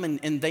love them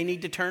and they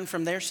need to turn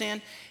from their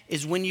sin,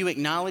 is when you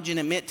acknowledge and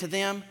admit to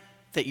them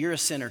that you're a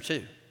sinner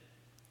too.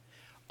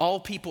 All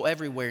people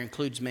everywhere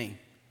includes me.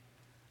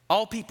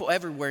 All people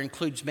everywhere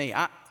includes me.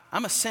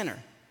 I'm a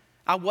sinner.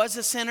 I was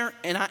a sinner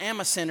and I am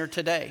a sinner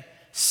today,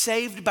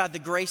 saved by the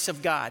grace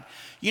of God.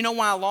 You know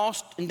why a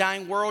lost and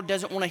dying world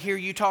doesn't want to hear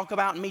you talk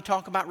about and me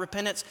talk about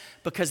repentance?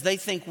 Because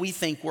we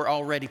think we're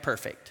already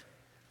perfect.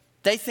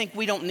 They think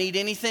we don't need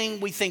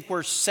anything. We think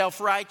we're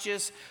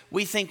self-righteous.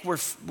 We think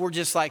we're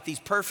just like these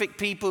perfect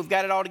people who've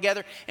got it all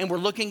together, and we're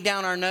looking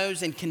down our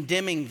nose and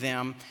condemning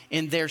them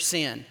in their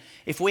sin.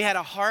 If we had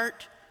a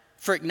heart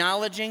for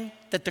acknowledging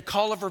that the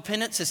call of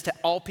repentance is to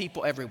all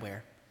people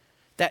everywhere,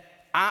 that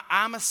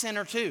I'm a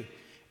sinner too,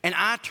 and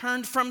I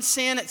turned from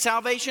sin at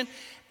salvation,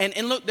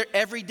 and look,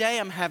 every day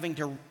I'm having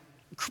to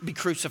be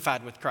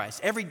crucified with Christ.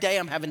 Every day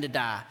I'm having to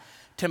die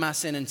to my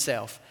sin and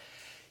self.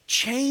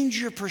 Change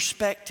your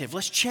perspective.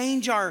 Let's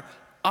change our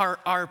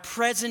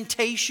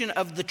presentation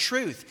of the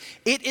truth.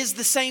 It is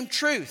the same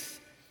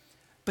truth,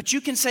 But you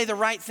can say the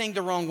right thing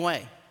the wrong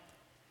way.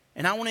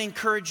 And I want to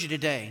encourage you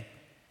today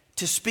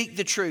to speak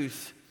the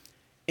truth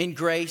in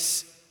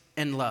grace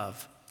and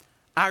love.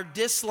 Our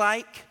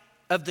dislike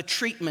of the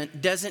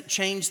treatment doesn't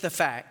change the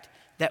fact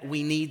that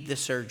we need the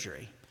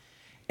surgery.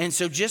 And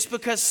so just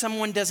because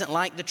someone doesn't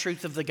like the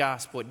truth of the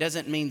gospel, it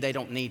doesn't mean they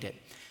don't need it.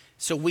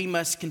 So we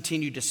must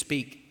continue to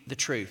speak the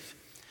truth.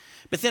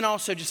 But then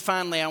also, just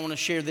finally, I want to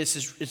share this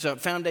as a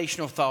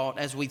foundational thought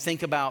as we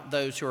think about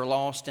those who are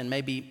lost and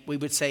maybe we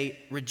would say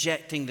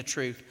rejecting the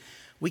truth.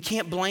 We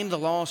can't blame the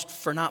lost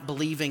for not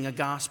believing a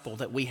gospel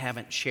that we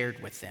haven't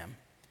shared with them.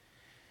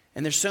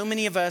 And there's so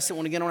many of us that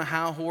want to get on a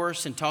high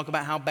horse and talk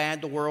about how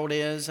bad the world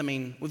is. I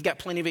mean, we've got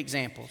plenty of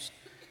examples,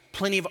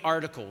 plenty of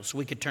articles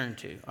we could turn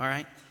to, all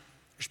right?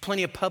 There's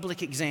plenty of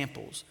public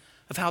examples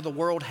of how the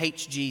world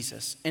hates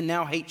Jesus and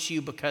now hates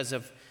you because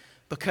of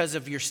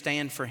your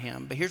stand for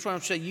him. But here's what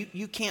I'm saying.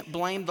 You can't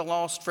blame the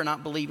lost for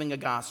not believing a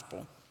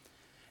gospel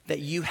that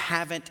you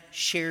haven't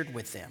shared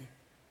with them.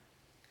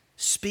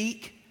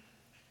 Speak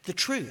the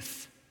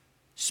truth.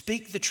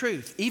 Speak the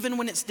truth, even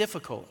when it's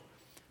difficult.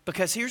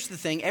 Because here's the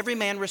thing, every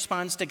man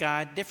responds to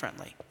God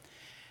differently.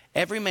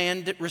 Every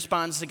man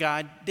responds to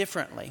God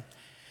differently.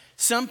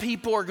 Some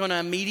people are going to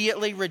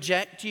immediately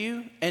reject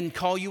you and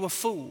call you a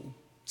fool.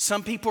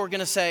 Some people are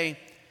going to say,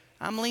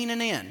 I'm leaning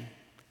in.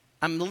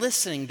 I'm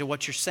listening to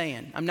what you're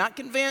saying. I'm not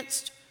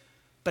convinced,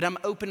 but I'm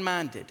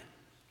open-minded.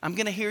 I'm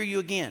going to hear you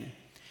again.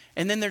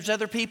 And then there's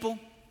other people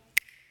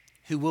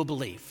who will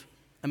believe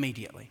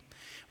immediately.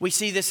 We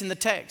see this in the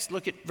text.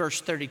 Look at verse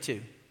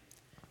 32.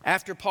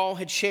 After Paul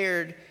had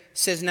shared,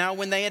 says, now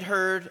when they had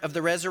heard of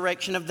the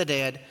resurrection of the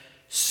dead,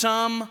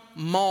 some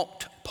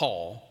mocked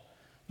Paul,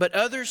 but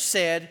others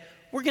said,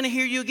 we're going to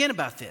hear you again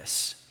about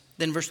this.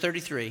 Then verse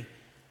 33,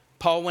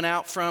 Paul went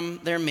out from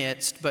their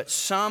midst, but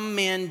some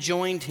men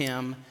joined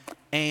him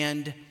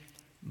and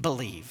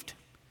believed.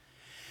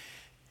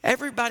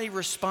 Everybody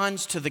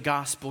responds to the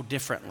gospel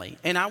differently,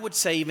 and I would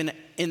say even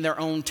in their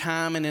own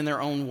time and in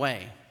their own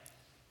way.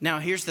 Now,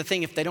 here's the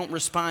thing. If they don't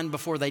respond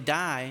before they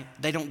die,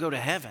 they don't go to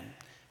heaven.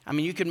 I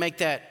mean, you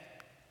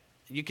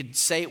could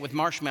say it with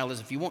marshmallows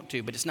if you want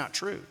to, but it's not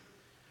true.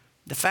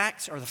 The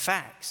facts are the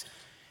facts.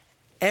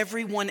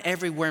 Everyone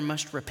everywhere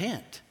must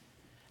repent.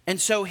 And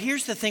so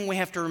here's the thing we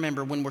have to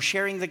remember. When we're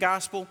sharing the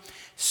gospel,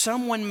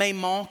 someone may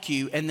mock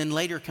you and then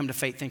later come to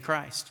faith in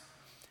Christ.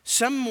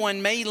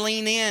 Someone may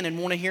lean in and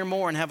want to hear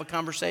more and have a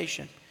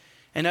conversation.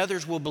 And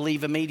others will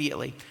believe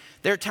immediately.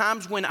 There are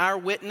times when our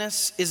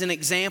witness is an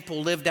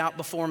example lived out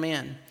before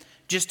men.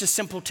 Just a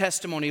simple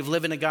testimony of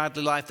living a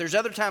godly life. There's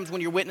other times when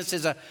your witness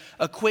is a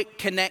quick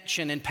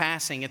connection in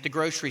passing at the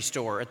grocery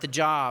store, at the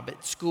job,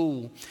 at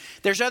school.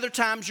 There's other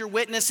times your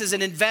witness is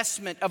an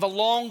investment of a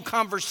long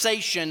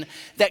conversation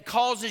that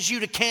causes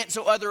you to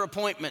cancel other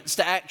appointments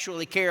to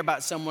actually care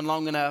about someone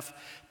long enough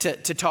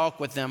to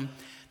talk with them.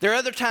 There are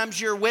other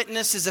times your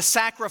witness is a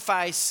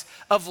sacrifice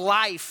of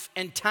life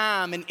and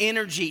time and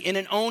energy in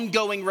an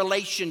ongoing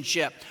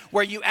relationship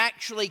where you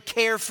actually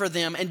care for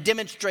them and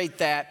demonstrate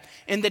that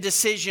in the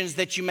decisions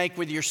that you make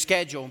with your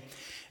schedule.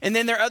 And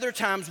then there are other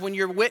times when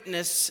your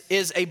witness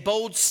is a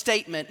bold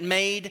statement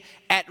made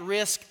at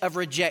risk of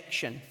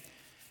rejection.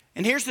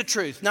 And here's the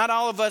truth. Not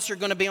all of us are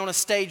going to be on a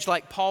stage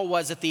like Paul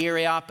was at the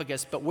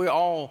Areopagus, but we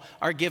all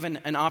are given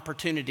an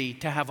opportunity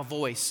to have a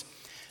voice.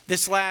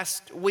 This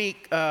last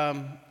week,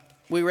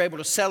 we were able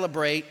to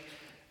celebrate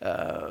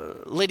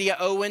Lydia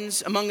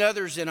Owens, among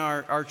others in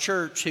our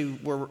church who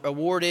were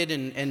awarded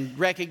and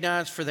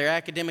recognized for their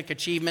academic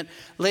achievement.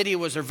 Lydia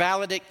was her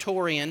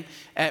valedictorian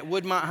at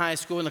Woodmont High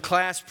School and the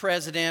class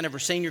president of her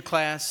senior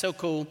class. So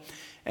cool.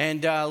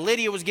 And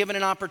Lydia was given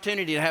an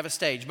opportunity to have a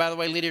stage. By the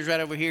way, Lydia's right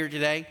over here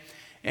today.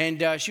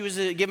 And she was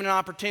given an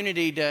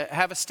opportunity to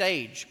have a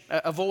stage,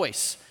 a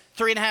voice,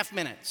 3.5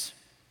 minutes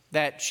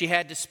that she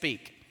had to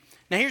speak.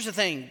 Now, here's the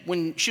thing.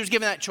 When she was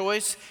given that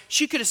choice,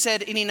 she could have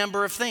said any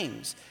number of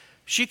things.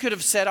 She could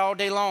have said all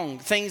day long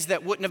things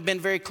that wouldn't have been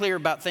very clear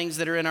about things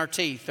that are in our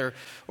teeth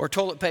or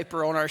toilet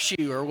paper on our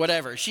shoe or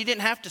whatever. She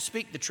didn't have to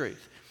speak the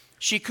truth.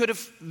 She could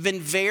have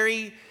been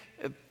very,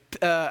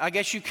 I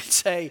guess you could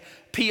say,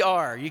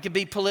 PR. You could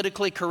be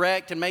politically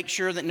correct and make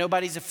sure that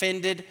nobody's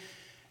offended.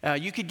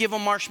 You could give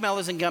them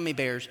marshmallows and gummy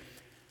bears.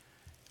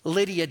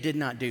 Lydia did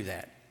not do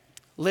that.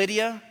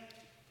 Lydia,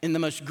 in the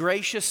most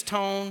gracious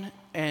tone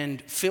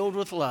and filled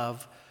with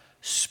love,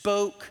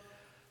 spoke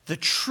the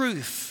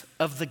truth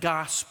of the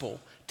gospel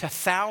to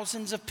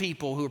thousands of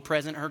people who were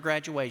present at her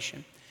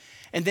graduation.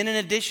 And then in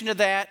addition to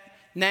that,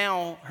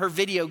 now her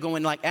video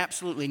going like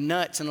absolutely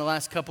nuts in the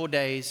last couple of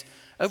days.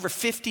 Over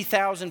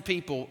 50,000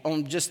 people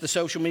on just the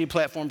social media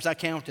platforms I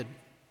counted.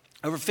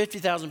 Over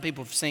 50,000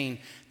 people have seen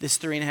this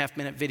 3.5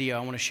 minute video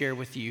I want to share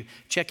with you.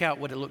 Check out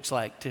what it looks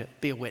like to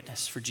be a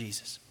witness for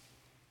Jesus.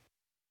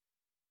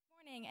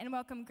 Good morning and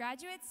welcome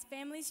graduates,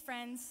 families,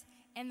 friends,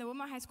 and the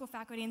Woodmont High School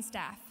faculty and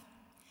staff.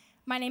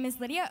 My name is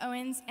Lydia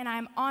Owens, and I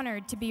am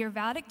honored to be your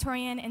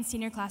valedictorian and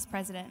senior class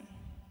president.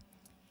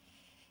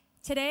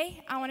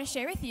 Today, I want to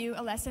share with you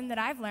a lesson that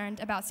I've learned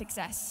about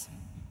success.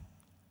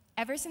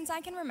 Ever since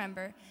I can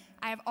remember,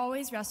 I have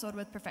always wrestled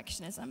with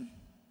perfectionism.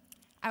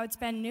 I would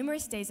spend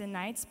numerous days and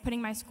nights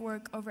putting my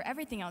schoolwork over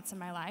everything else in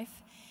my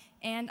life,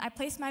 and I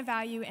placed my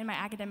value in my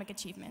academic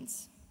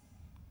achievements.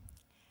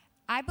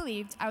 I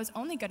believed I was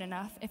only good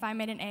enough if I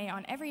made an A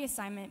on every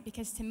assignment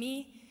because to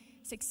me,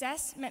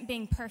 success meant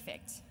being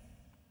perfect.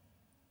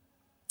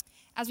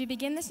 As we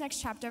begin this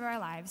next chapter of our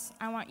lives,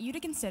 I want you to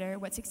consider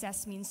what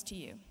success means to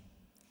you.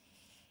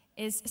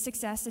 Is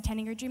success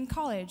attending your dream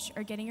college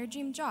or getting your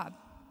dream job?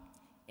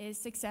 Is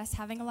success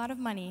having a lot of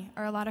money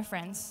or a lot of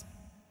friends?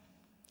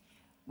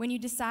 When you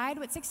decide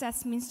what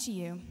success means to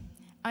you,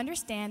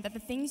 understand that the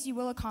things you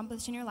will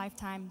accomplish in your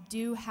lifetime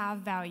do have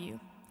value.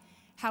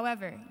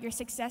 However, your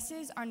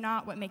successes are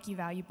not what make you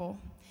valuable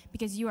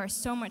because you are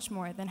so much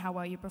more than how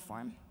well you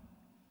perform.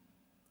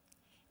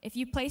 If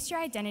you place your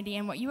identity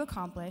in what you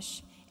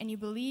accomplish and you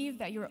believe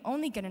that you are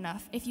only good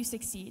enough if you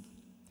succeed,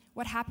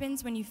 what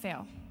happens when you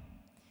fail?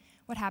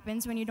 What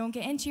happens when you don't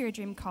get into your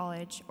dream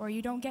college or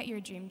you don't get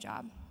your dream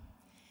job?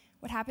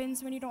 What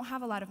happens when you don't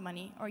have a lot of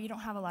money or you don't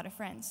have a lot of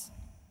friends?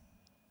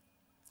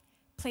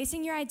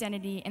 Placing your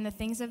identity in the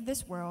things of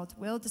this world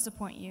will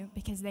disappoint you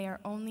because they are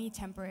only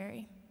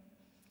temporary.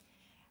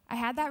 I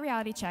had that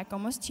reality check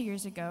almost 2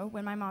 years ago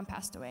when my mom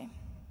passed away.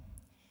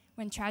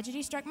 When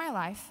tragedy struck my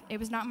life, it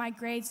was not my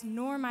grades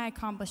nor my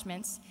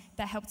accomplishments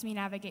that helped me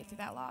navigate through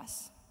that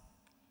loss.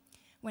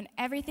 When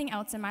everything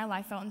else in my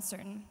life felt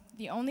uncertain,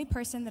 the only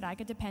person that I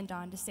could depend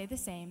on to stay the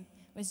same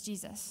was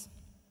Jesus.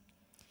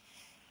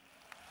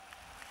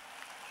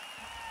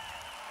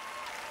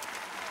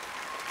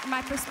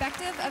 My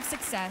perspective of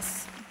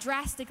success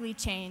drastically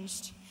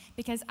changed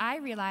because I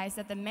realized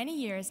that the many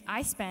years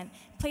I spent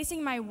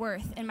placing my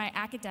worth in my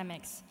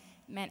academics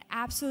meant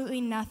absolutely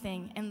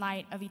nothing in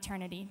light of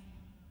eternity.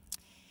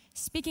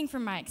 Speaking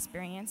from my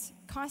experience,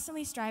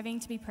 constantly striving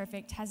to be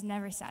perfect has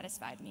never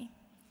satisfied me.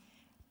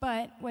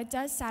 But what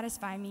does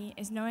satisfy me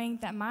is knowing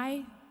that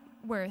my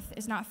worth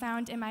is not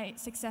found in my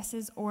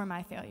successes or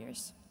my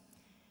failures.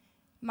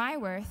 My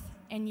worth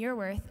and your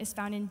worth is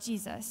found in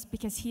Jesus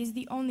because he is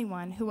the only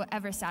one who will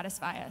ever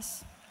satisfy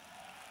us.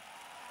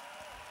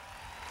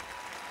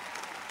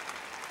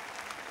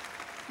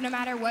 No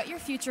matter what your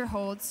future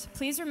holds,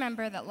 please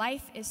remember that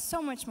life is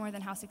so much more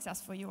than how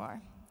successful you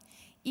are.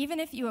 Even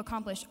if you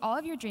accomplish all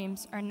of your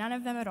dreams or none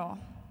of them at all,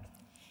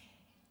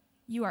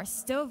 you are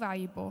still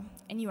valuable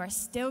and you are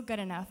still good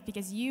enough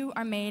because you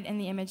are made in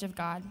the image of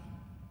God.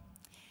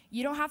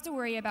 You don't have to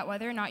worry about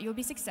whether or not you'll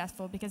be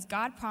successful because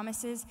God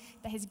promises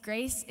that his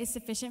grace is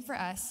sufficient for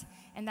us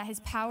and that his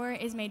power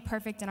is made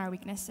perfect in our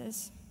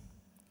weaknesses.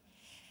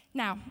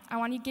 Now, I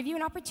want to give you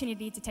an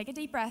opportunity to take a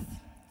deep breath,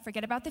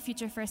 forget about the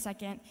future for a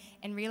second,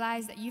 and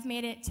realize that you've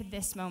made it to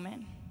this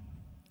moment.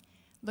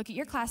 Look at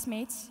your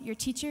classmates, your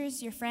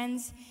teachers, your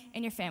friends,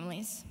 and your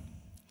families.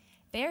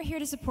 They are here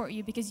to support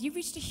you because you've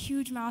reached a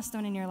huge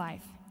milestone in your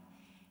life.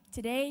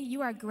 Today,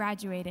 you are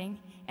graduating,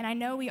 and I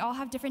know we all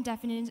have different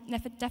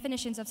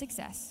definitions of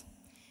success,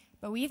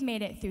 but we've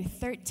made it through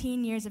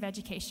 13 years of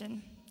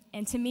education,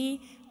 and to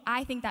me,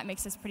 I think that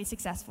makes us pretty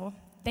successful.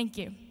 Thank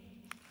you.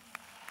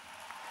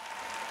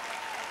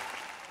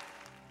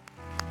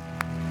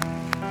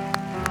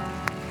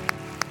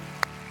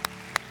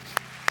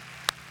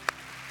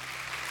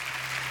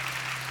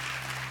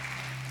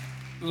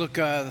 Look,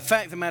 the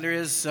fact of the matter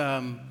is,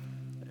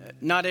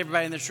 not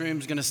everybody in this room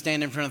is going to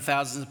stand in front of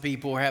thousands of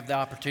people or have the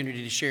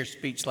opportunity to share a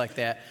speech like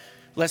that.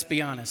 Let's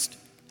be honest.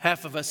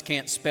 Half of us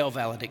can't spell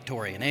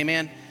valedictorian.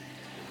 Amen?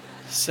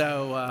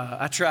 So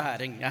I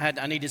tried, and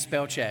I needed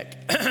spell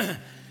check.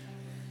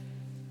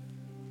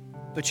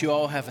 But you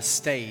all have a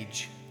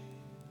stage.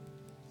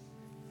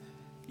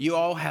 You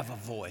all have a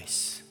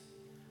voice.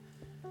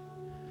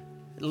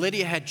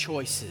 Lydia had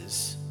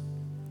choices.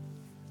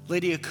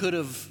 Lydia could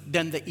have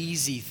done the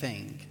easy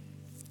thing.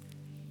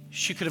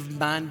 She could have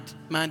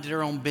minded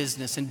her own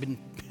business and been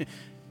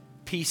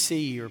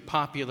PC or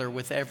popular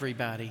with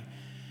everybody.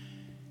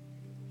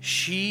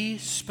 She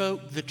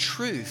spoke the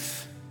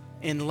truth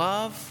in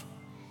love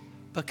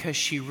because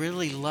she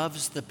really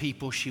loves the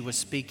people she was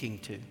speaking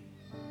to.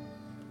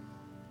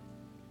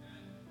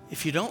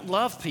 If you don't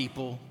love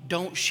people,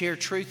 don't share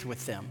truth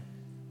with them.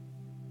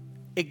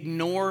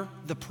 Ignore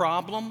the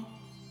problem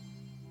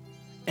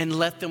and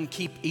let them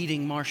keep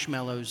eating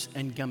marshmallows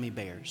and gummy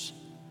bears.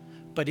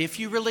 But if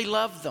you really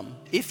love them,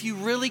 if you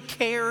really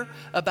care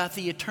about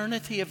the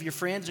eternity of your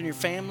friends and your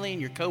family and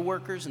your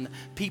coworkers and the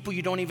people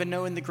you don't even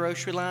know in the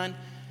grocery line,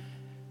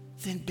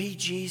 then be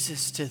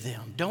Jesus to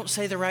them. Don't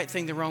say the right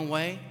thing the wrong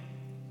way.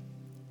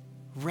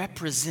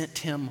 Represent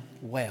him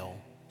well.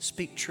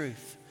 Speak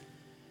truth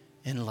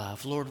in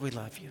love. Lord, we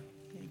love you.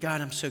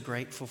 God, I'm so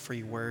grateful for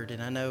your word.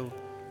 And I know,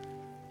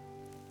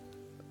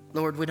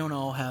 Lord, we don't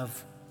all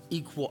have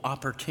equal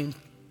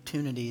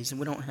opportunities and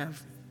we don't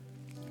have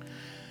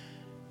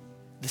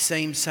the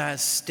same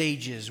size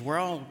stages. We're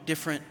all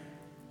different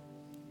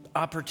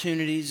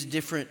opportunities,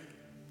 different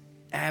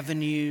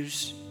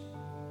avenues.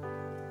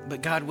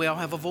 But God, we all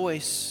have a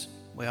voice.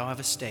 We all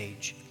have a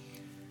stage.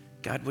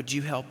 God, would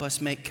you help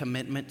us make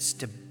commitments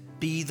to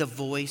be the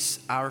voice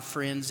our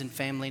friends and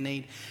family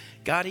need?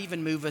 God,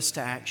 even move us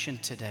to action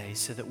today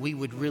so that we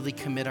would really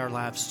commit our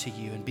lives to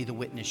you and be the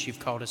witness you've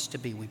called us to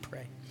be, we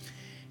pray.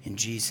 In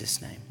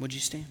Jesus' name. Would you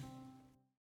stand?